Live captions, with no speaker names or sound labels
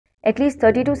At least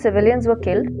 32 civilians were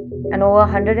killed and over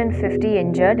 150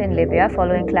 injured in Libya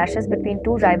following clashes between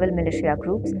two rival militia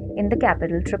groups in the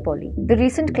capital Tripoli. The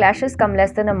recent clashes come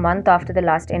less than a month after the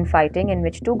last infighting in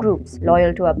which two groups,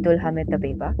 loyal to Abdul Hamid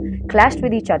Dbeibeh, clashed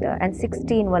with each other and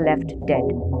 16 were left dead.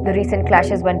 The recent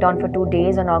clashes went on for 2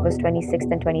 days on August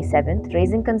 26th and 27th,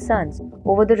 raising concerns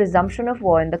over the resumption of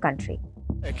war in the country.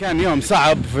 كان يوم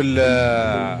صعب في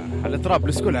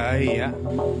الأطراف كلها هي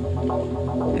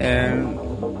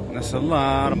نسأل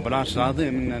الله رب العرش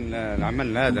العظيم إن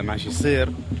العمل هذا ما عادش يصير.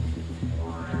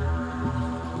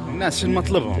 الناس شو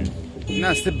مطلبهم؟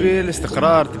 الناس تبي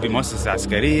الاستقرار، تبي مؤسسة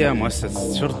عسكرية،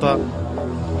 مؤسسة شرطة،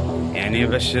 يعني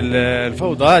باش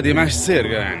الفوضى هذه ما عادش تصير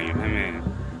يعني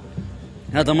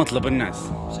هذا مطلب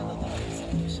الناس.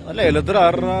 والله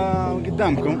الأضرار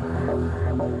قدامكم.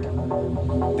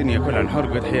 الدنيا كلها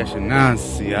انحرقت، حياش الناس،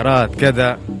 سيارات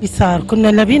كذا. صار كنا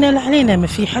لبينا علينا ما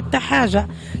في حتى حاجة،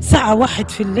 ساعة واحد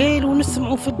في الليل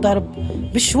ونسمعوا في الضرب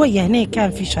بشوية. هنا كان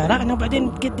في شارعنا وبعدين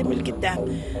نتقدم لقدام،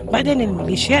 بعدين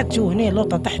الميليشيات جو هنا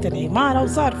لوطة تحت العمارة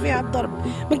وصار فيها الضرب،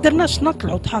 ما قدرناش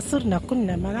نطلع وتحاصرنا.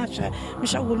 كنا معناش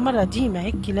مش أول مرة، ديما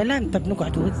هيك للان طب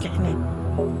نقعدوا هيك احنا.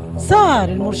 صار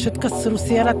المرشد كسروا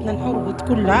سياراتنا انحرقت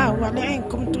كلها وعلى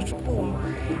عينكم انتوا شوفوهم.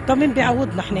 طب مين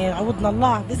بيعوضنا؟ احنا يعوضنا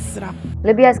الله بسرعة.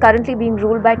 Libya is currently being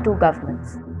ruled by two governments.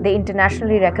 The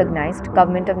internationally recognized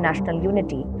Government of National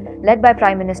Unity, led by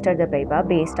Prime Minister Dbeibeh,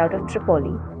 based out of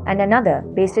Tripoli, and another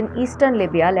based in eastern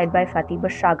Libya, led by Fathi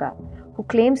Bashagha, who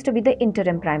claims to be the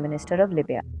interim Prime Minister of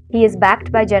Libya. He is backed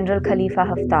by General Khalifa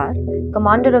Haftar,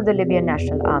 commander of the Libyan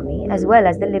National Army, as well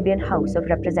as the Libyan House of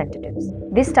Representatives.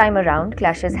 This time around,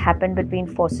 clashes happened between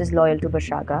forces loyal to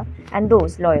Bashagha and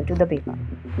those loyal to Dbeibeh.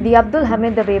 The Abdul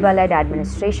Hamid Dbeibeh-led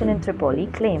administration in Tripoli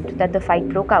claimed that the fight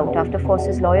broke out after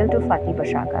forces loyal to Fathi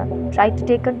Bashagha tried to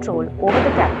take control over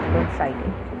the capital on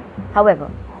Friday. However,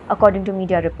 according to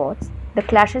media reports, the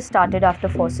clashes started after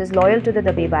forces loyal to the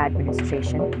Dbeibeh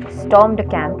administration stormed a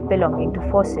camp belonging to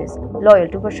forces loyal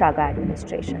to Bashagha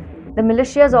administration. The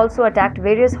militias also attacked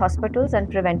various hospitals and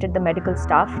prevented the medical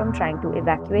staff from trying to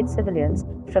evacuate civilians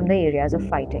from the areas of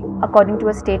fighting. According to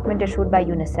a statement issued by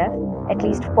UNICEF, at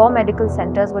least 4 medical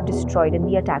centers were destroyed in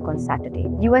the attack on Saturday.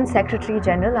 UN Secretary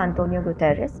General Antonio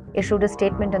Guterres issued a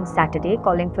statement on Saturday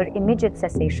calling for immediate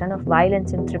cessation of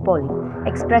violence in Tripoli,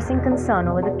 expressing concern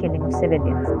over the killing of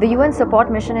civilians. The UN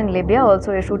support mission in Libya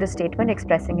also issued a statement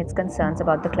expressing its concerns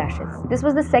about the clashes. This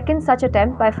was the second such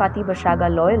attempt by Fathi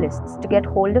Bashagha loyalists to get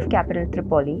hold of capital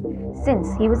Tripoli since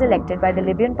he was elected by the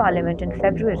Libyan parliament in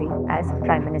February as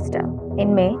Prime Minister.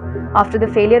 In May, after the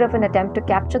failure of an attempt to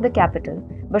capture the capital,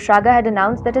 Bashagha had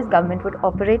announced that his government would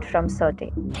operate from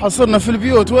Sirte. حصرنا في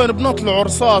البيوت وين بنطلعوا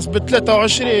رصاص ب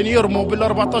 23 يرموا بال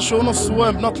 14 ونص،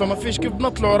 وين بنطلع؟ ما فيش كيف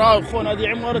بنطلعوا. راعوا اخونا هذه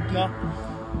عمارتنا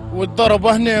والضرب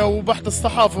هنا وبحث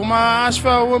الصحافه وما عاش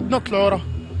فيها، وين بنطلعوا؟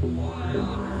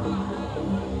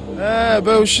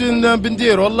 وش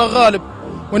بندير؟ والله غالب،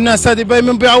 والناس هذه باي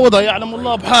من بيعوضها، يعلم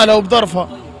الله بحالها وبظرفها.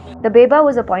 Dbeibeh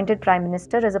was appointed Prime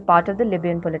Minister as a part of the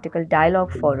Libyan Political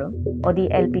Dialogue Forum, or the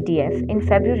LPDF, in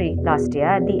February last year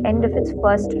at the end of its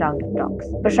first round of talks.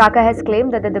 Bashagha has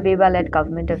claimed that the Dbeibeh-led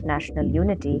Government of National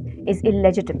Unity is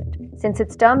illegitimate since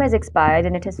its term has expired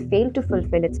and it has failed to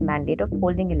fulfill its mandate of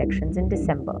holding elections in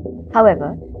December.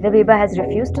 However, Dbeibeh has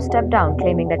refused to step down,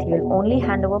 claiming that he will only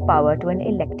hand over power to an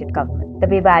elected government. The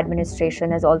Dbeibeh administration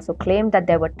has also claimed that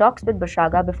there were talks with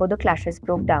Bashagha before the clashes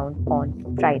broke down on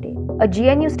Friday. A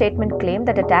GNU statement claimed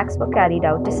that attacks were carried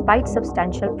out despite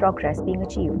substantial progress being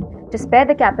achieved to spare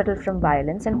the capital from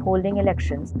violence and holding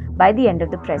elections by the end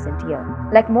of the present year.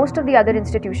 Like most of the other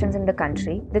institutions in the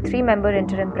country, the 3-member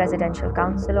Interim Presidential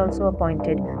Council, also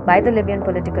appointed by the Libyan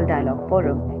Political Dialogue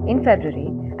Forum in February,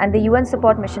 and the UN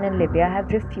support mission in Libya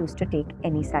have refused to take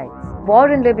any sides. War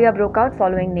in Libya broke out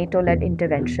following NATO-led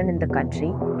intervention in the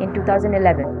country in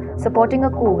 2011, supporting a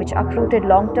coup which uprooted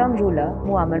long-term ruler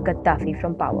Muammar Gaddafi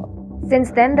from power.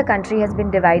 Since then, the country has been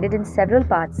divided in several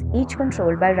parts, each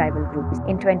controlled by rival groups.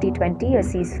 In 2020, a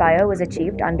ceasefire was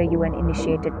achieved under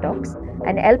UN-initiated talks,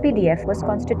 and LPDF was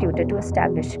constituted to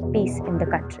establish peace in the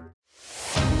country.